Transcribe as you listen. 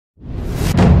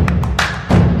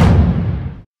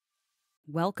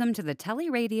Welcome to the Tele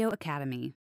Radio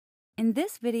Academy. In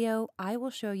this video, I will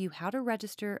show you how to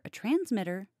register a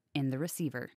transmitter in the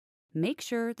receiver. Make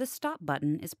sure the stop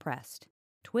button is pressed.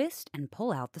 Twist and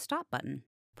pull out the stop button.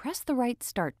 Press the right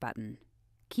start button.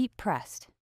 Keep pressed.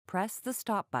 Press the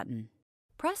stop button.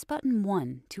 Press button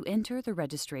 1 to enter the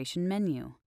registration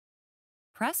menu.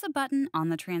 Press a button on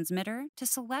the transmitter to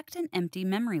select an empty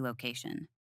memory location.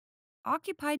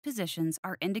 Occupied positions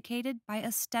are indicated by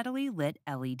a steadily lit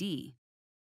LED.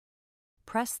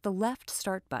 Press the left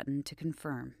start button to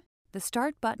confirm. The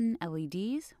start button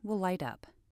LEDs will light up.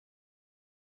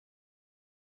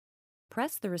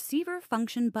 Press the receiver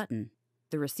function button.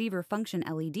 The receiver function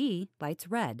LED lights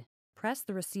red. Press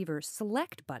the receiver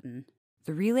select button.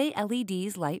 The relay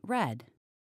LEDs light red.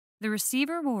 The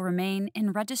receiver will remain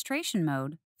in registration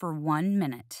mode for 1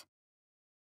 minute.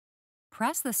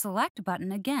 Press the select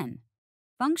button again.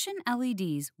 Function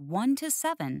LEDs 1 to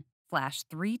 7 flash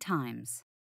 3 times.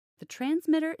 The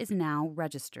transmitter is now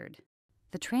registered.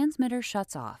 The transmitter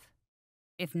shuts off.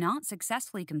 If not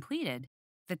successfully completed,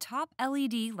 the top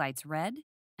LED lights red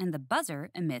and the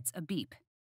buzzer emits a beep.